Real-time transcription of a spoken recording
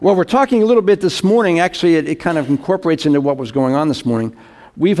Well, we're talking a little bit this morning. Actually, it kind of incorporates into what was going on this morning.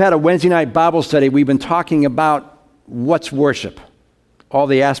 We've had a Wednesday night Bible study. We've been talking about what's worship, all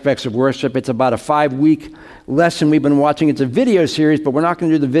the aspects of worship. It's about a 5-week lesson we've been watching. It's a video series, but we're not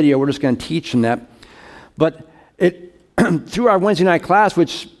going to do the video. We're just going to teach in that. But through our Wednesday night class,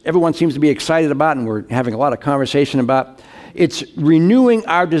 which everyone seems to be excited about and we're having a lot of conversation about, it's renewing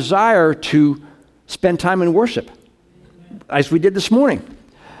our desire to spend time in worship, as we did this morning.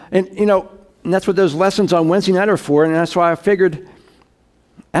 And, and that's what those lessons on Wednesday night are for, and that's why I figured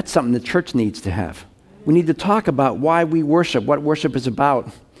that's something the church needs to have. We need to talk about why we worship, what worship is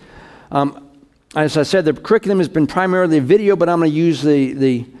about. As I said, the curriculum has been primarily video, but I'm going to use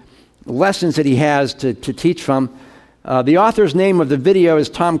the lessons that he has to teach from. The author's name of the video is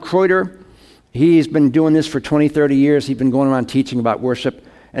Tom Kreuter. He's been doing this for 20, 30 years. He's been going around teaching about worship.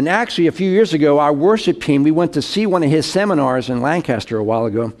 And actually, a few years ago, our worship team, we went to see one of his seminars in Lancaster a while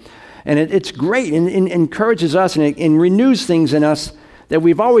ago. And it's great and encourages us and renews things in us that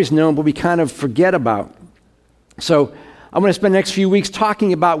we've always known, but we kind of forget about. So I'm going to spend the next few weeks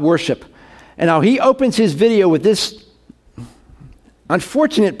talking about worship. And now he opens his video with this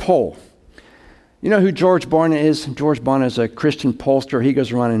unfortunate poll. You know who George Barna is? George Barna is a Christian pollster. He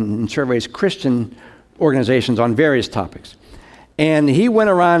goes around and surveys Christian organizations on various topics. And he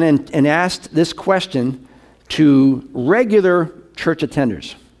went around and asked this question to regular church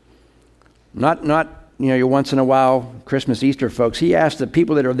attenders. Not your once in a while Christmas, Easter folks. He asked the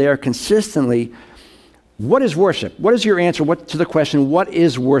people that are there consistently, what is worship? What is your answer to the question, what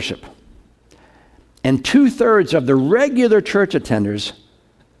is worship? And 2/3 of the regular church attenders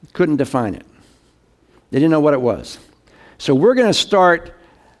couldn't define it. They didn't know what it was. So we're going to start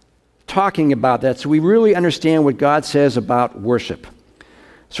talking about that so we really understand what God says about worship.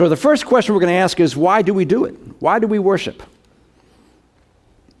 So the first question we're going to ask is, why do we do it? Why do we worship?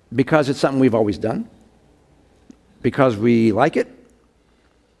 Because it's something we've always done? Because we like it?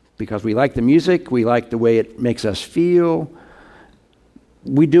 Because we like the music? We like the way it makes us feel?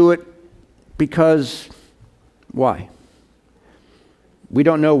 We do it because why? We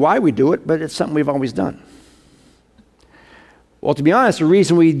don't know why we do it, but it's something we've always done. Well, to be honest, the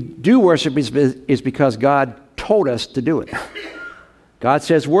reason we do worship is because God told us to do it. God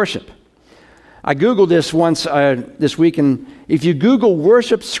says worship. I Googled this once this week, and if you Google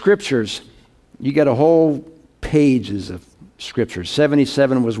worship scriptures, you get a whole pages of scriptures.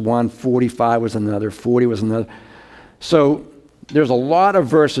 77 was one, 45 was another, 40 was another. So there's a lot of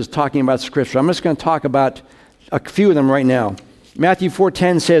verses talking about scripture. I'm just going to talk about a few of them right now. Matthew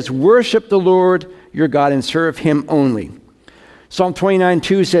 4:10 says, worship the Lord your God and serve him only. Psalm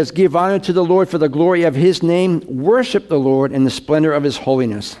 29:2 says, give honor to the Lord for the glory of his name. Worship the Lord in the splendor of his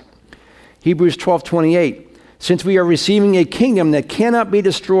holiness. Hebrews 12:28, since we are receiving a kingdom that cannot be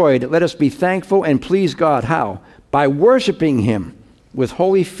destroyed, let us be thankful and please God. How? By worshiping him with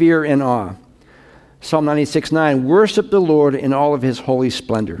holy fear and awe. Psalm 96:9, worship the Lord in all of his holy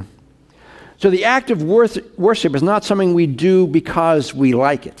splendor. So the act of worship is not something we do because we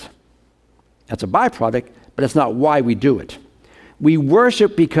like it. That's a byproduct, but it's not why we do it. We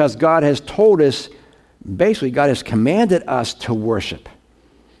worship because God has told us, basically God has commanded us to worship.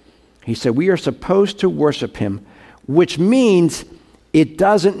 He said we are supposed to worship him, which means it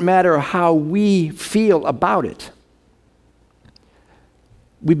doesn't matter how we feel about it.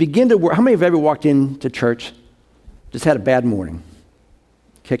 We begin to work. How many have ever walked into church, just had a bad morning?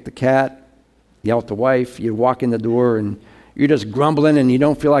 Kicked the cat, yelled at the wife, you walk in the door and you're just grumbling and you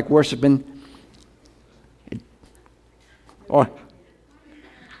don't feel like worshiping.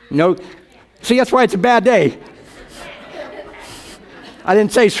 See, that's why it's a bad day. I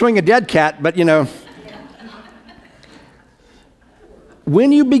didn't say swing a dead cat, but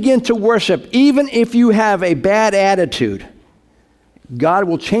when you begin to worship, even if you have a bad attitude, God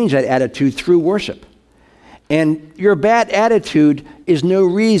will change that attitude through worship. And your bad attitude is no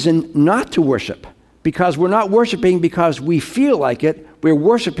reason not to worship, because we're not worshiping because we feel like it. We're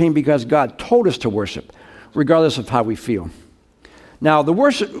worshiping because God told us to worship, regardless of how we feel. Now,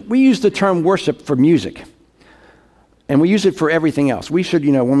 we use the term worship for music, and we use it for everything else. We should,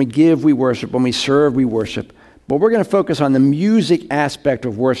 when we give, we worship. When we serve, we worship. But we're going to focus on the music aspect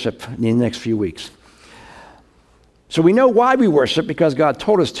of worship in the next few weeks. So we know why we worship, because God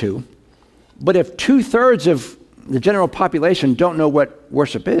told us to. But if 2/3 of the general population don't know what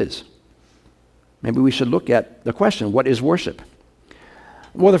worship is, maybe we should look at the question, what is worship?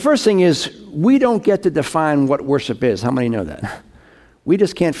 Well, the first thing is, we don't get to define what worship is. How many know that? We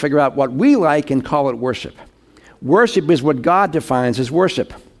just can't figure out what we like and call it worship. Worship is what God defines as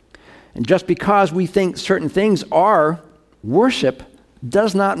worship. And just because we think certain things are worship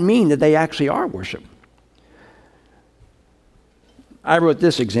does not mean that they actually are worship. I wrote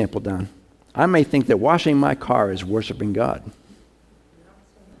this example down. I may think that washing my car is worshiping God.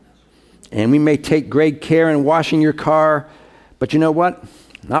 And we may take great care in washing your car, but you know what?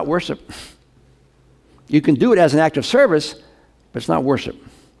 Not worship. You can do it as an act of service, but it's not worship.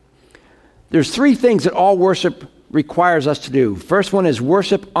 There's three things that all worship requires us to do. First one is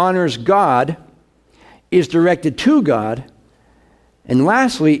worship honors God, is directed to God, and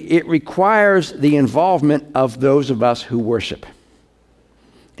lastly, it requires the involvement of those of us who worship.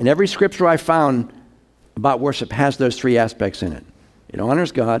 And every scripture I found about worship has those three aspects in it. It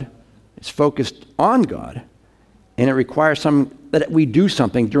honors God, it's focused on God, and it requires that we do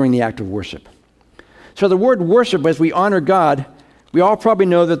something during the act of worship. So the word worship, as we honor God, we all probably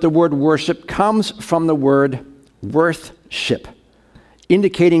know that the word worship comes from the word worthship,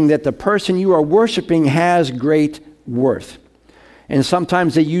 indicating that the person you are worshiping has great worth. And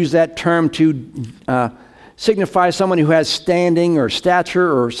sometimes they use that term to signify someone who has standing or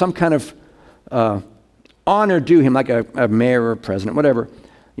stature or some kind of honor due him, like a mayor or a president, whatever.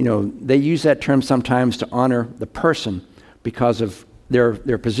 You know, they use that term sometimes to honor the person because of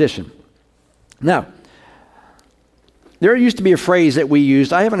their position. Now, there used to be a phrase that we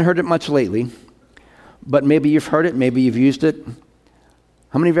used. I haven't heard it much lately, but maybe you've heard it, maybe you've used it.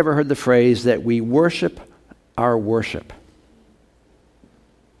 How many have ever heard the phrase that we worship our worship?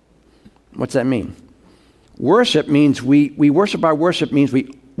 What's that mean? Worship means we worship our worship means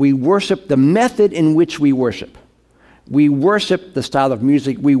we worship the method in which we worship. We worship the style of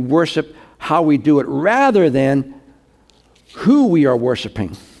music. We worship how we do it rather than who we are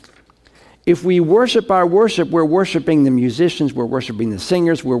worshiping. If we worship our worship, we're worshiping the musicians, we're worshiping the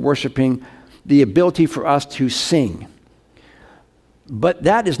singers, we're worshiping the ability for us to sing. But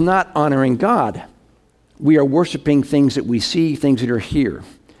that is not honoring God. We are worshiping things that we see, things that are here.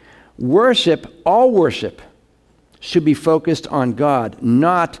 Worship, all worship, should be focused on God,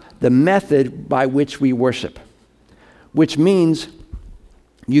 not the method by which we worship. Which means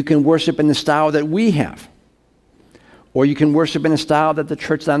you can worship in the style that we have. Or you can worship in a style that the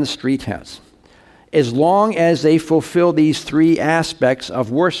church down the street has. As long as they fulfill these three aspects of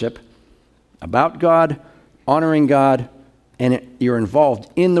worship, about God, honoring God, and you're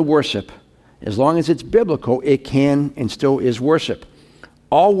involved in the worship, as long as it's biblical, it can and still is worship.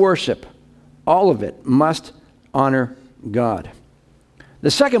 All worship, all of it, must honor God.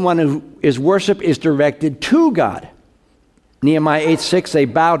 The second one is worship is directed to God. Nehemiah 8:6, they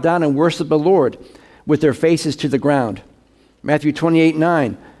bowed down and worshiped the Lord with their faces to the ground. Matthew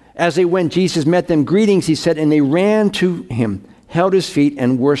 28:9, as they went, Jesus met them. Greetings, he said, and they ran to him, held his feet,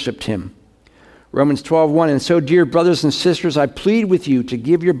 and worshiped him. Romans 12:1, and so, dear brothers and sisters, I plead with you to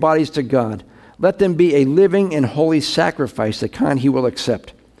give your bodies to God. Let them be a living and holy sacrifice, the kind he will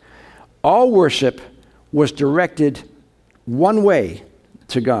accept. All worship was directed one way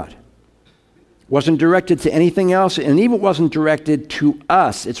to God. Wasn't directed to anything else, and even wasn't directed to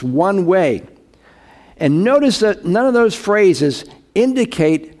us. It's one way. And notice that none of those phrases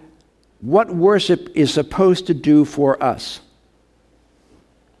indicate what worship is supposed to do for us.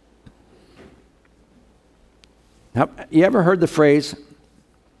 Now, you ever heard the phrase,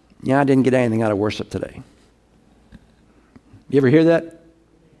 yeah, I didn't get anything out of worship today? You ever hear that?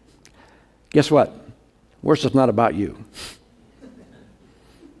 Guess what? Worship's not about you.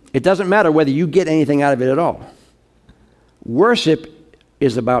 It doesn't matter whether you get anything out of it at all. Worship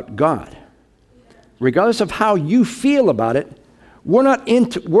is about God. Regardless of how you feel about it, we're not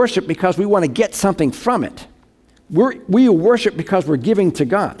into worship because we want to get something from it. We worship because we're giving to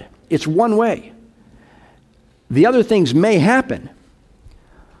God. It's one way. The other things may happen,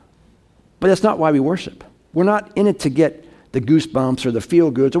 but that's not why we worship. We're not in it to get the goosebumps or the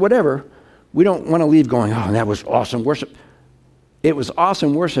feel-goods or whatever. We don't want to leave going, oh, that was awesome worship. It was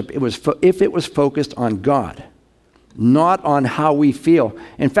awesome worship if it was focused on God, not on how we feel.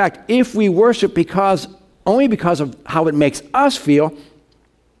 In fact, if we worship only because of how it makes us feel,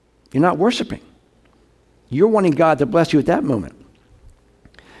 you're not worshiping. You're wanting God to bless you at that moment.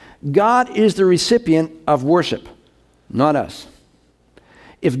 God is the recipient of worship, not us.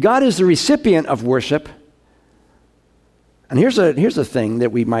 If God is the recipient of worship, and here's a thing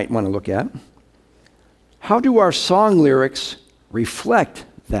that we might want to look at. How do our song lyrics reflect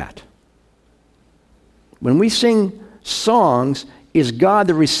that? When we sing songs, is God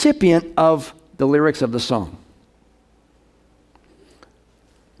the recipient of the lyrics of the song?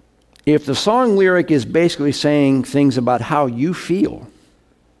 If the song lyric is basically saying things about how you feel,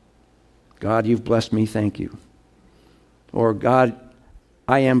 God, you've blessed me, thank you. Or God,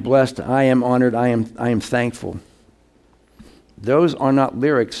 I am blessed, I am honored, I am thankful. those are not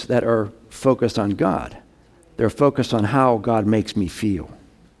lyrics that are focused on God. They're focused on how God makes me feel.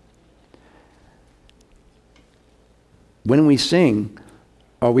 When we sing,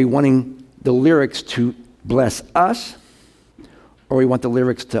 are we wanting the lyrics to bless us, or we want the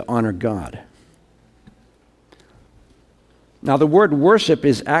lyrics to honor God? Now, the word worship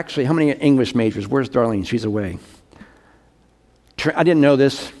is actually, how many English majors? Where's Darlene? She's away. I didn't know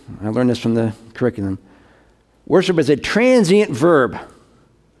this. I learned this from the curriculum. Worship is a transient verb.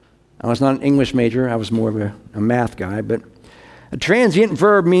 I was not an English major. I was more of a math guy. But a transient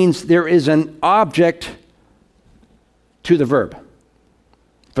verb means there is an object to the verb.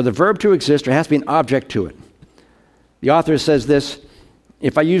 For the verb to exist, there has to be an object to it. The author says this: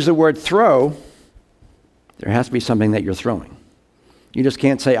 if I use the word throw, there has to be something that you're throwing. You just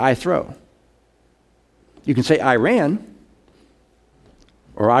can't say, I throw. You can say, I ran,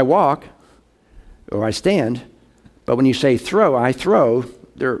 or I walk, or I stand. But when you say throw, I throw,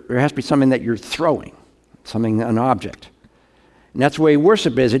 there has to be something that you're throwing, an object. And that's the way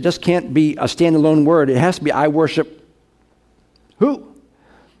worship is. It just can't be a standalone word. It has to be, I worship who?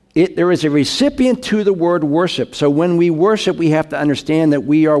 There is a recipient to the word worship. So when we worship, we have to understand that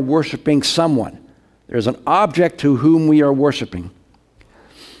we are worshiping someone. There's an object to whom we are worshiping.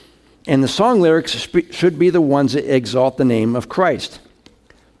 And the song lyrics should be the ones that exalt the name of Christ.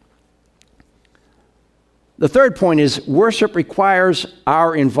 The third point is worship requires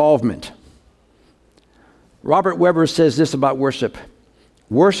our involvement. Robert Weber says this about worship.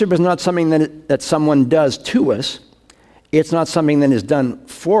 Worship is not something that someone does to us. It's not something that is done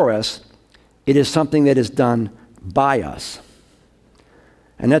for us. It is something that is done by us.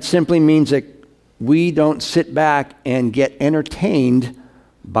 And that simply means that we don't sit back and get entertained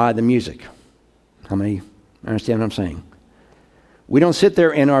by the music. How many understand what I'm saying? We don't sit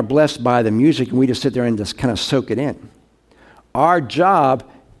there and are blessed by the music and we just sit there and just kind of soak it in. Our job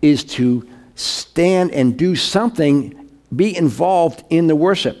is to stand and do something, be involved in the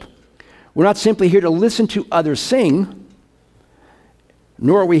worship. We're not simply here to listen to others sing,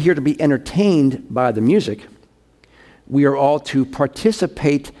 nor are we here to be entertained by the music. We are all to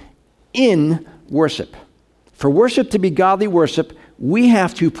participate in worship. For worship to be godly worship, we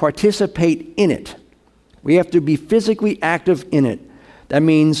have to participate in it. We have to be physically active in it. That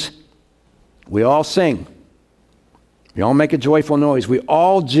means we all sing. We all make a joyful noise. We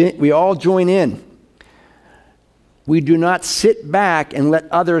all join in. We do not sit back and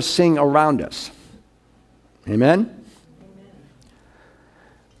let others sing around us. Amen?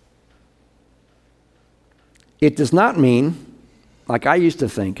 It does not mean, like I used to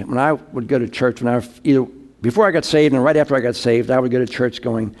think, when I would go to church, either before I got saved and right after I got saved, I would go to church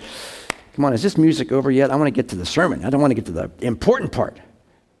going, come on, is this music over yet? I want to get to the sermon. I don't want to get to the important part.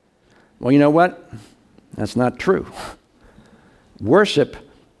 Well, you know what? That's not true. Worship,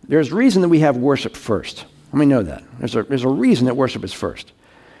 there's reason that we have worship first. Let me know that. There's a reason that worship is first.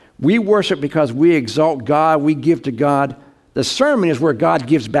 We worship because we exalt God, we give to God. The sermon is where God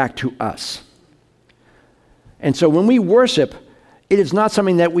gives back to us. And so when we worship, it is not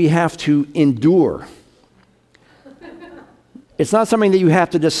something that we have to endure. It's not something that you have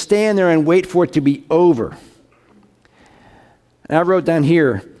to just stand there and wait for it to be over. And I wrote down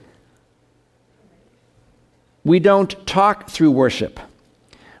here, we don't talk through worship.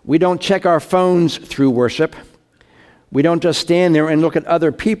 We don't check our phones through worship. We don't just stand there and look at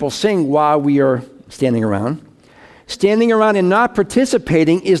other people sing while we are standing around. Standing around and not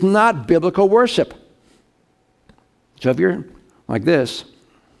participating is not biblical worship. So if you're like this,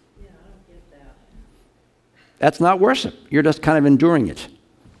 I don't get that. That's not worship. You're just kind of enduring it.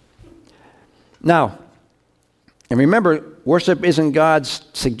 Now, and remember, worship isn't God's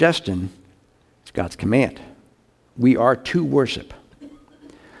suggestion, it's God's command. We are to worship.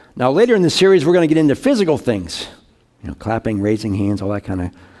 Now, later in the series, we're going to get into physical things. Clapping, raising hands, all that kind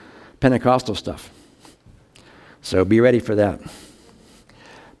of Pentecostal stuff. So be ready for that.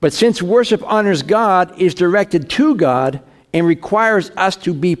 But since worship honors God, is directed to God, and requires us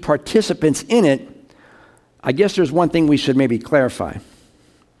to be participants in it, I guess there's one thing we should maybe clarify.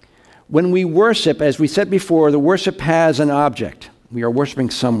 When we worship, as we said before, the worship has an object. We are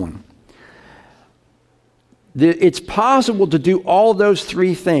worshiping someone. It's possible to do all those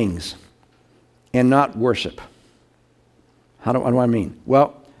three things and not worship. What do I mean?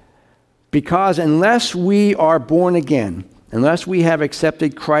 Well, because unless we are born again, unless we have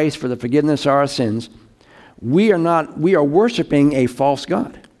accepted Christ for the forgiveness of our sins, we are worshiping a false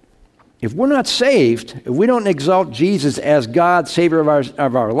god. If we're not saved, if we don't exalt Jesus as God, Savior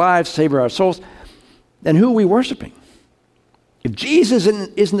of our lives, Savior of our souls, then who are we worshiping? If Jesus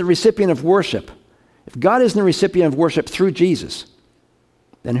isn't the recipient of worship, If God isn't the recipient of worship through Jesus,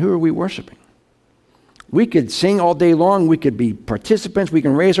 then who are we worshiping? We could sing all day long. We could be participants. We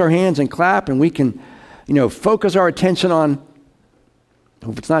can raise our hands and clap, and we can, focus our attention on,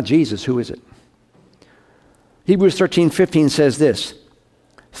 if it's not Jesus, who is it? Hebrews 13:15 says this,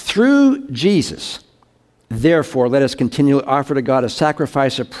 through Jesus, therefore, let us continually offer to God a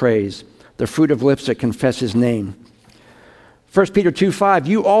sacrifice of praise, the fruit of lips that confess his name. 1 Peter 2:5,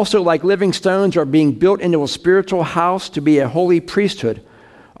 you also, like living stones, are being built into a spiritual house to be a holy priesthood,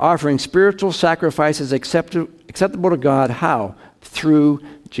 offering spiritual sacrifices acceptable to God. How? Through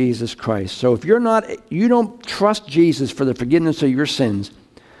Jesus Christ. So if you don't trust Jesus for the forgiveness of your sins,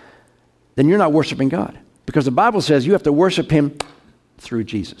 then you're not worshiping God. Because the Bible says you have to worship him through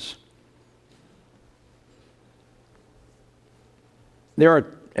Jesus. There are,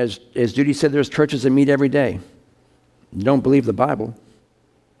 as Judy said, there's churches that meet every day. Don't believe the Bible.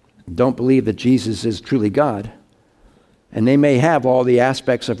 Don't believe that Jesus is truly God. And they may have all the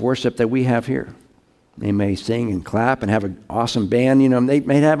aspects of worship that we have here. They may sing and clap and have an awesome band. They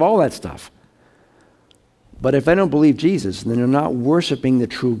may have all that stuff. But if they don't believe Jesus, then they're not worshiping the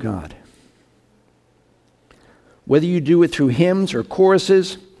true God. Whether you do it through hymns or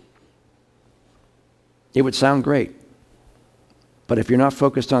choruses, it would sound great. But if you're not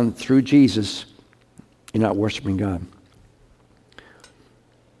focused on through Jesus, you're not worshiping God.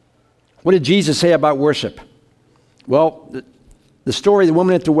 What did Jesus say about worship? Well, the story of the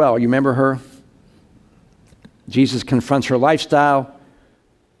woman at the well, you remember her? Jesus confronts her lifestyle.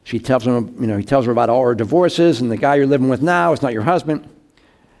 She tells him, he tells her about all her divorces and the guy you're living with now is not your husband.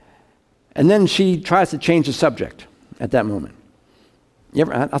 And then she tries to change the subject at that moment.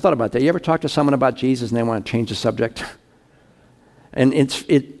 I thought about that. You ever talk to someone about Jesus and they want to change the subject? And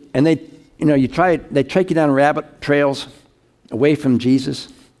they take you down rabbit trails away from Jesus.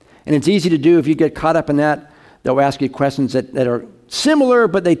 And it's easy to do if you get caught up in that. They'll ask you questions that are similar,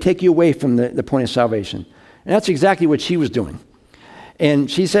 but they take you away from the point of salvation. And that's exactly what she was doing. And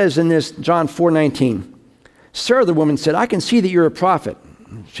she says in this, John 4:19, Sir, the woman said, I can see that you're a prophet.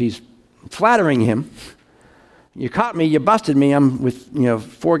 She's flattering him. You caught me, you busted me. I'm with,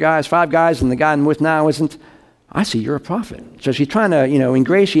 5 guys, and the guy I'm with now isn't. I see you're a prophet. So she's trying to,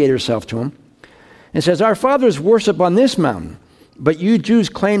 ingratiate herself to him. And says, our fathers worship on this mountain, but you Jews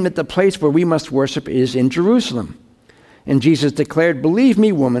claim that the place where we must worship is in Jerusalem. And Jesus declared, believe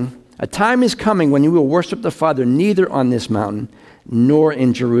me, woman, a time is coming when you will worship the Father neither on this mountain nor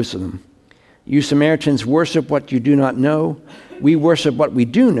in Jerusalem. You Samaritans worship what you do not know. We worship what we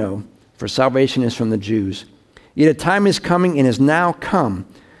do know, for salvation is from the Jews. Yet a time is coming and has now come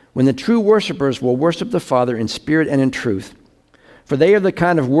when the true worshipers will worship the Father in spirit and in truth. For they are the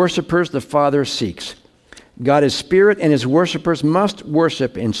kind of worshipers the Father seeks. God is spirit, and his worshipers must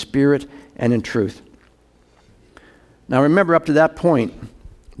worship in spirit and in truth. Now remember, up to that point,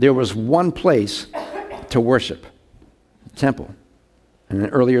 there was one place to worship, the temple. And then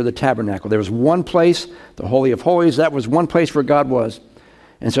earlier, the tabernacle. There was one place, the Holy of Holies. That was one place where God was.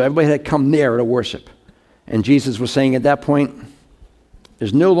 And so everybody had come there to worship. And Jesus was saying at that point,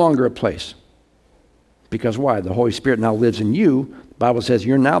 there's no longer a place. Because why? The Holy Spirit now lives in you. The Bible says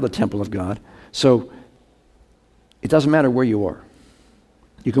you're now the temple of God. So it doesn't matter where you are.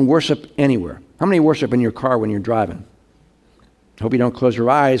 You can worship anywhere. How many worship in your car when you're driving? Hope you don't close your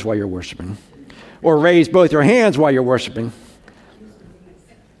eyes while you're worshiping. Or raise both your hands while you're worshiping.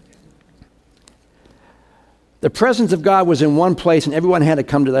 The presence of God was in one place, and everyone had to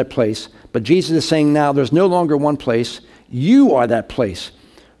come to that place. But Jesus is saying now there's no longer one place. You are that place.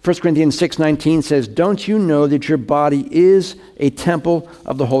 1 Corinthians 6:19 says, don't you know that your body is a temple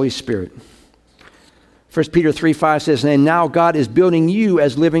of the Holy Spirit? 1 Peter 3:5 says, and now God is building you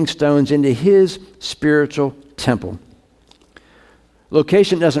as living stones into his spiritual temple.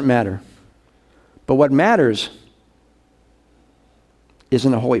 Location doesn't matter. But what matters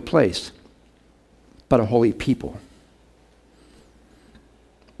isn't a holy place, but a holy people.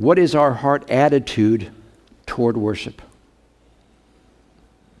 What is our heart attitude toward worship?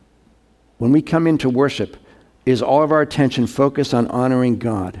 When we come into worship, is all of our attention focused on honoring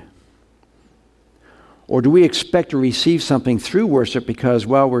God? Or do we expect to receive something through worship because,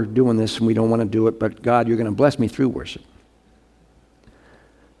 well, we're doing this and we don't want to do it, but God, you're going to bless me through worship?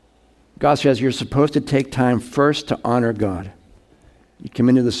 God says you're supposed to take time first to honor God. You come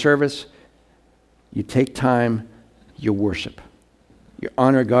into the service, you take time, you worship. You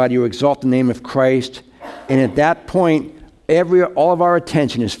honor God, you exalt the name of Christ, and at that point, all of our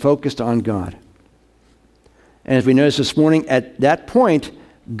attention is focused on God. And as we noticed this morning, at that point,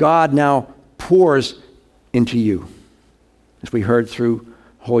 God now pours into you, as we heard through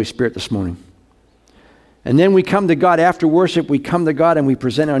Holy Spirit this morning. And then we come to God after worship. We come to God and we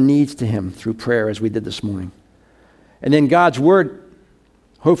present our needs to Him through prayer, as we did this morning. And then God's Word,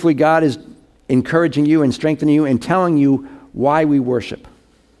 hopefully God is encouraging you and strengthening you and telling you why we worship.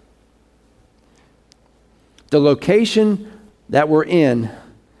 The location that we're in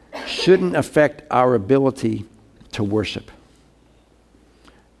shouldn't affect our ability to worship.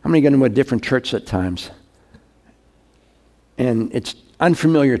 How many go to a different church at times and it's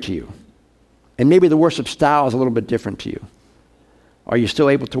unfamiliar to you? And maybe the worship style is a little bit different to you. Are you still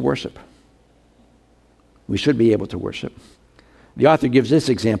able to worship? We should be able to worship. The author gives this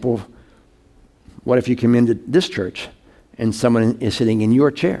example. What if you come into this church and someone is sitting in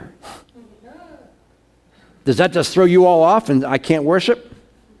your chair? Does that just throw you all off and I can't worship?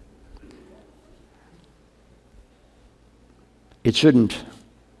 It shouldn't.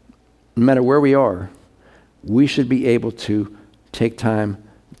 No matter where we are, we should be able to take time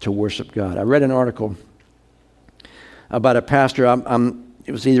to worship God. I read an article about a pastor.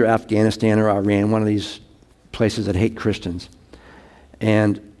 It was either Afghanistan or Iran, one of these places that hate Christians.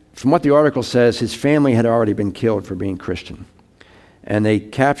 And from what the article says, his family had already been killed for being Christian. And they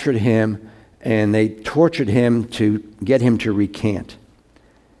captured him and they tortured him to get him to recant.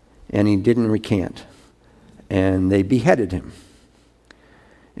 And he didn't recant. And they beheaded him.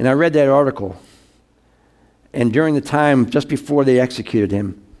 And I read that article. And during the time, just before they executed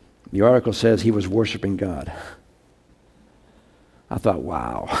him, the article says he was worshiping God. I thought,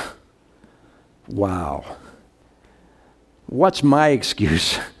 wow. Wow. What's my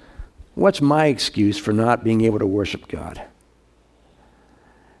excuse? What's my excuse for not being able to worship God?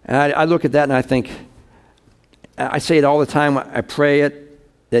 And I look at that and I think, I say it all the time, I pray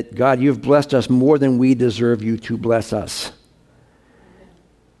it, that God, you've blessed us more than we deserve you to bless us.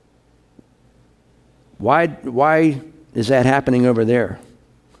 Why is that happening over there?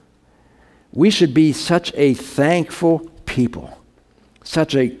 We should be such a thankful people,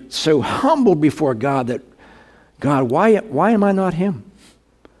 so humbled before God that, God, why am I not Him?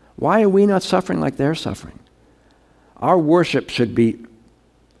 Why are we not suffering like they're suffering? Our worship should be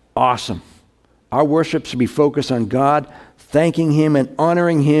awesome. Our worship should be focused on God, thanking Him and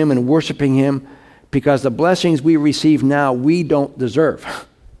honoring Him and worshiping Him, because the blessings we receive now, we don't deserve.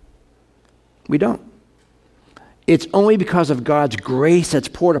 We don't. It's only because of God's grace that's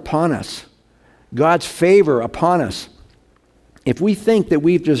poured upon us, God's favor upon us. If we think that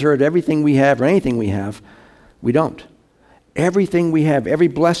we've deserved everything we have or anything we have, we don't. Everything we have, every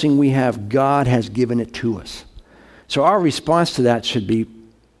blessing we have, God has given it to us. So our response to that should be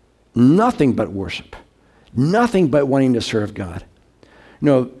nothing but worship, nothing but wanting to serve God. You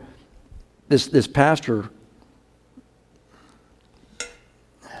know, this pastor,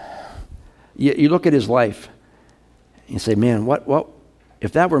 you look at his life, and you say, man, what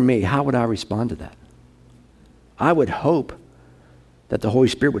if that were me, how would I respond to that? I would hope that the Holy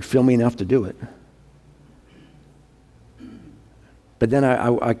Spirit would fill me enough to do it. But then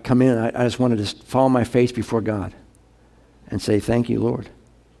I come in and I just want to just fall on my face before God and say, thank you, Lord.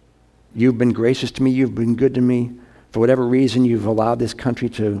 You've been gracious to me. You've been good to me. For whatever reason, you've allowed this country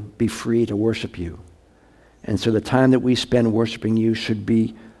to be free to worship you. And so the time that we spend worshiping you should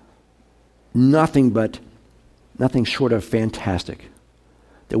be nothing short of fantastic.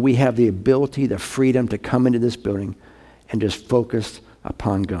 That we have the ability, the freedom to come into this building and just focus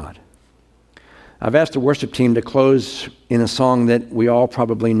upon God. I've asked the worship team to close in a song that we all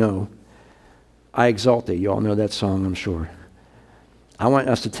probably know. I Exalt Thee. You all know that song, I'm sure. I want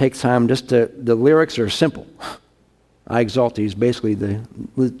us to take time the lyrics are simple. I Exalt Thee is basically the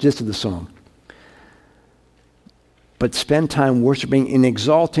gist of the song. But spend time worshiping and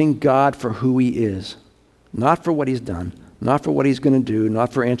exalting God for who He is. Not for what He's done, not for what He's going to do,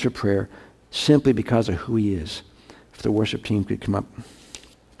 not for answer prayer, simply because of who He is. If the worship team could come up.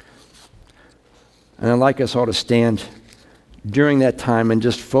 And I'd like us all to stand during that time and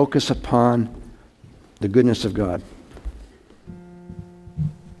just focus upon the goodness of God.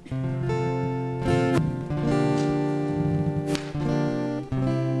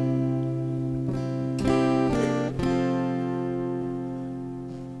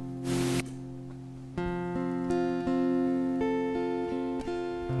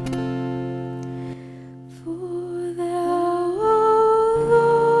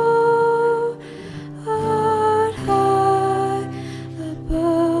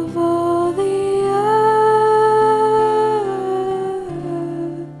 Above all the earth.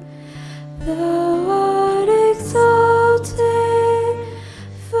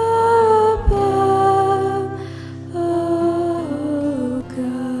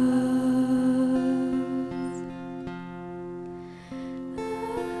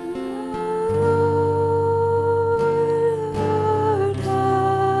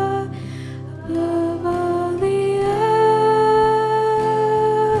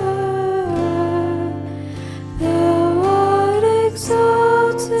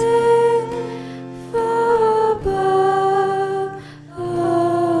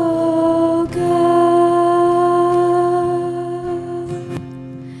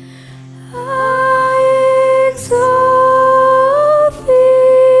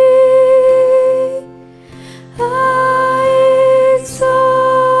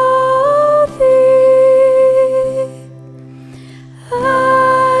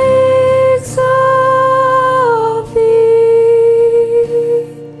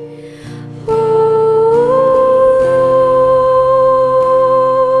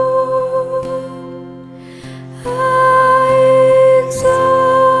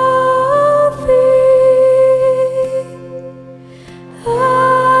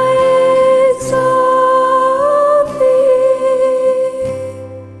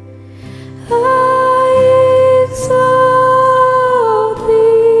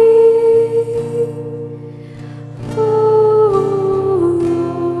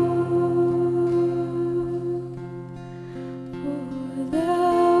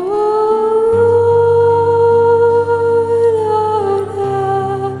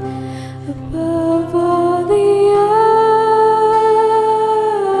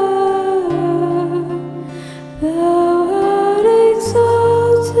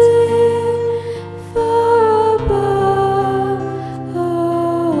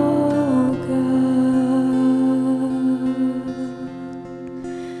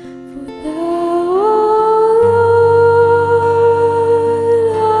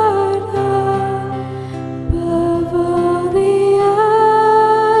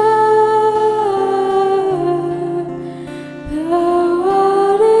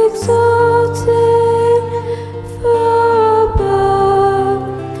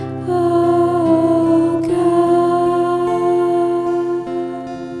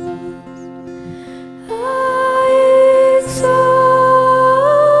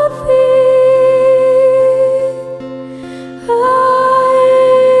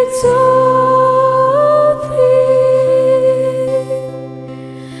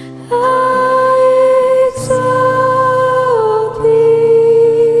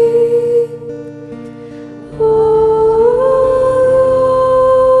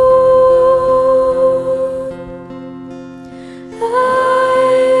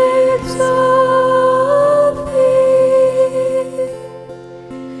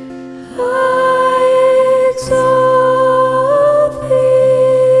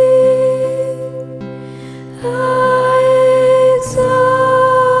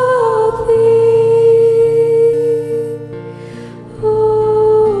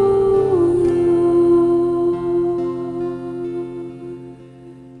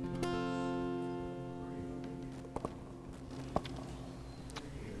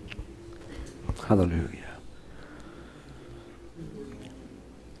 Hallelujah.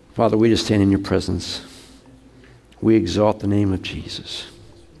 Father, we just stand in your presence. We exalt the name of Jesus.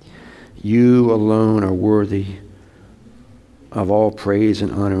 You alone are worthy of all praise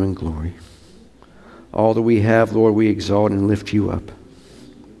and honor and glory. All that we have, Lord, we exalt and lift you up.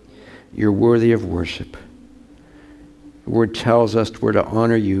 You're worthy of worship. The word tells us we're to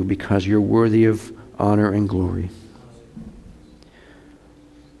honor you because you're worthy of honor and glory.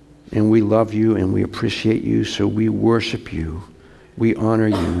 And we love you and we appreciate you, so we worship you. We honor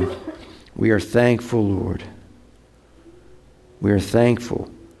you. We are thankful, Lord. We are thankful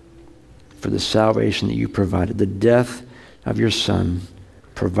for the salvation that you provided. The death of your Son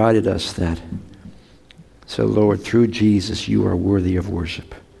provided us that. So, Lord, through Jesus, you are worthy of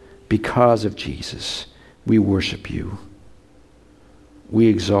worship. Because of Jesus, we worship you. We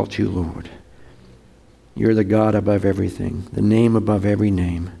exalt you, Lord. You're the God above everything, the name above every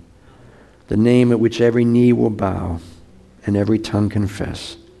name, the name at which every knee will bow and every tongue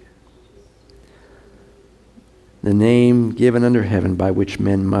confess. The name given under heaven by which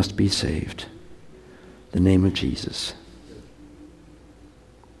men must be saved. The name of Jesus.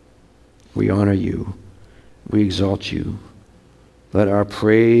 We honor you. We exalt you. Let our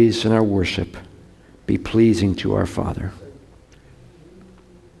praise and our worship be pleasing to our Father.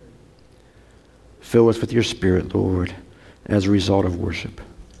 Fill us with your Spirit, Lord, as a result of worship.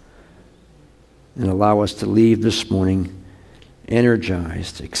 And allow us to leave this morning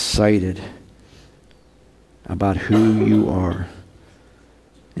energized, excited about who you are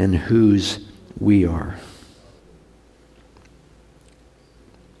and whose we are.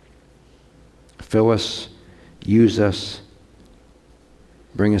 Fill us, use us,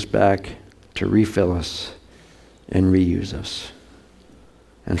 bring us back to refill us and reuse us.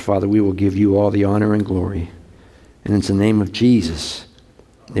 And Father, we will give you all the honor and glory. And it's in the name of Jesus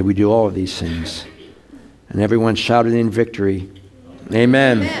that we do all of these things. And everyone shouted in victory,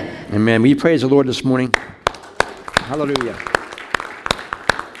 amen. Amen. Amen. Will you praise the Lord this morning? Hallelujah.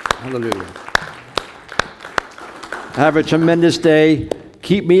 Hallelujah. Have a tremendous day.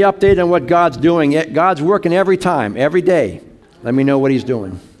 Keep me updated on what God's doing. God's working every time, every day. Let me know what he's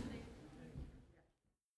doing.